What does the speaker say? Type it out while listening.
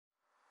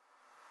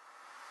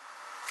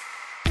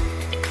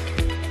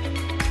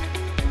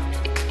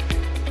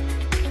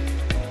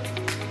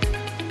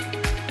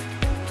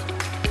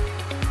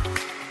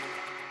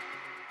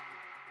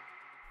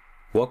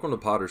Welcome to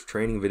Potter's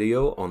training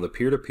video on the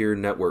peer-to-peer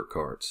network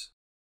cards.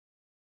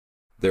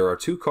 There are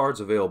two cards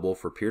available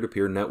for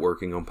peer-to-peer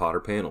networking on Potter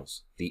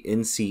panels, the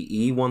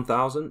NCE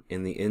 1000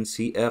 and the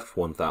NCF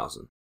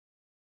 1000.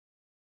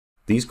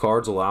 These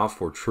cards allow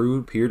for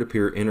true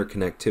peer-to-peer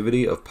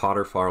interconnectivity of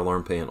Potter fire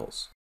alarm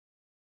panels.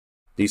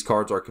 These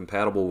cards are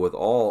compatible with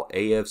all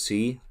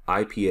AFC,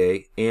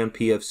 IPA, and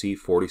PFC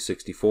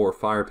 4064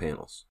 fire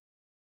panels.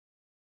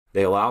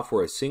 They allow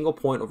for a single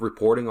point of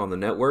reporting on the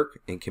network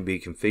and can be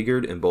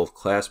configured in both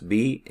Class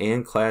B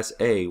and Class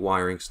A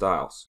wiring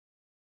styles.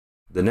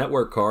 The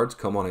network cards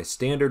come on a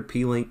standard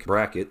P-Link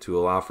bracket to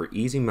allow for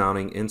easy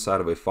mounting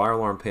inside of a fire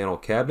alarm panel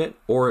cabinet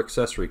or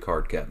accessory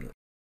card cabinet.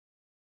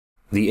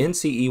 The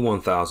NCE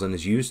 1000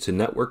 is used to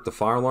network the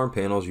fire alarm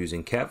panels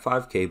using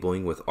Cat5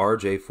 cabling with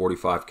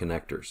RJ45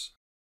 connectors.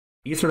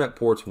 Ethernet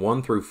ports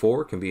 1 through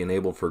 4 can be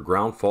enabled for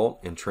ground fault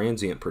and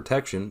transient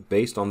protection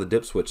based on the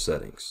dip switch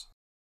settings.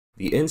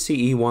 The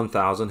NCE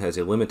 1000 has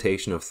a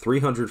limitation of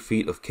 300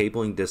 feet of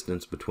cabling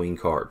distance between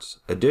cards.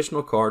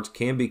 Additional cards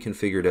can be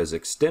configured as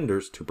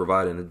extenders to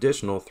provide an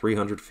additional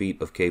 300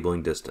 feet of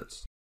cabling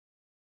distance.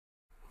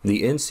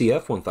 The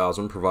NCF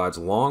 1000 provides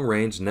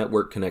long-range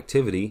network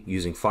connectivity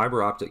using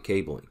fiber optic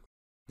cabling.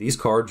 These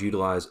cards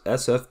utilize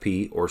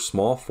SFP or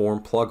small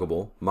form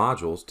pluggable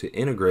modules to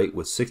integrate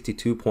with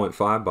 62.5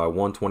 by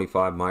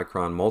 125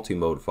 micron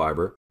multi-mode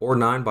fiber or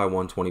 9 by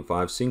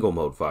 125 single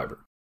mode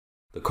fiber.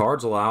 The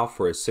cards allow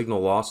for a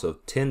signal loss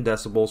of 10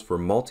 decibels for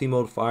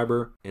multi-mode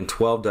fiber and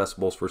 12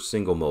 decibels for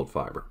single-mode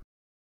fiber.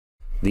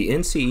 The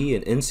NCE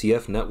and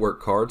NCF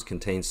network cards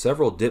contain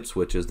several dip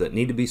switches that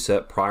need to be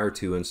set prior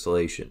to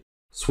installation.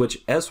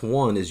 Switch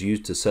S1 is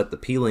used to set the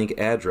P-Link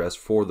address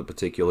for the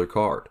particular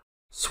card.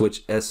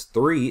 Switch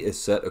S3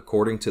 is set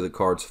according to the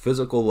card's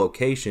physical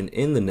location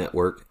in the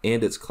network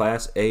and its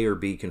Class A or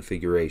B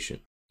configuration.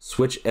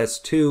 Switch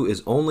S2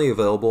 is only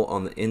available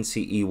on the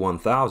NCE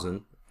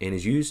 1000 and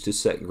is used to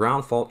set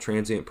ground fault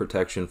transient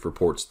protection for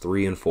ports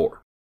 3 and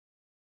 4.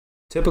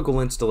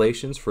 Typical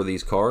installations for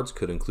these cards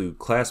could include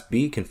Class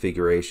B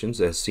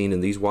configurations as seen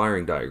in these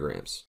wiring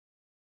diagrams.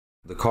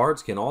 The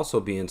cards can also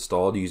be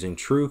installed using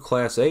true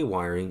Class A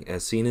wiring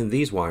as seen in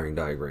these wiring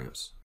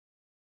diagrams.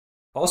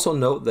 Also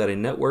note that a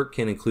network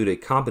can include a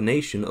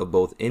combination of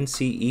both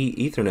NCE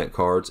Ethernet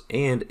cards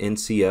and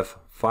NCF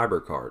fiber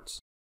cards.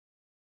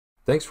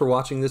 Thanks for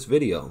watching this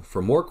video.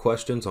 For more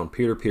questions on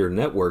peer-to-peer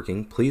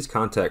networking, please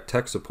contact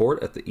tech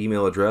support at the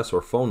email address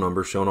or phone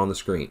number shown on the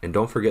screen. And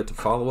don't forget to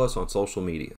follow us on social media.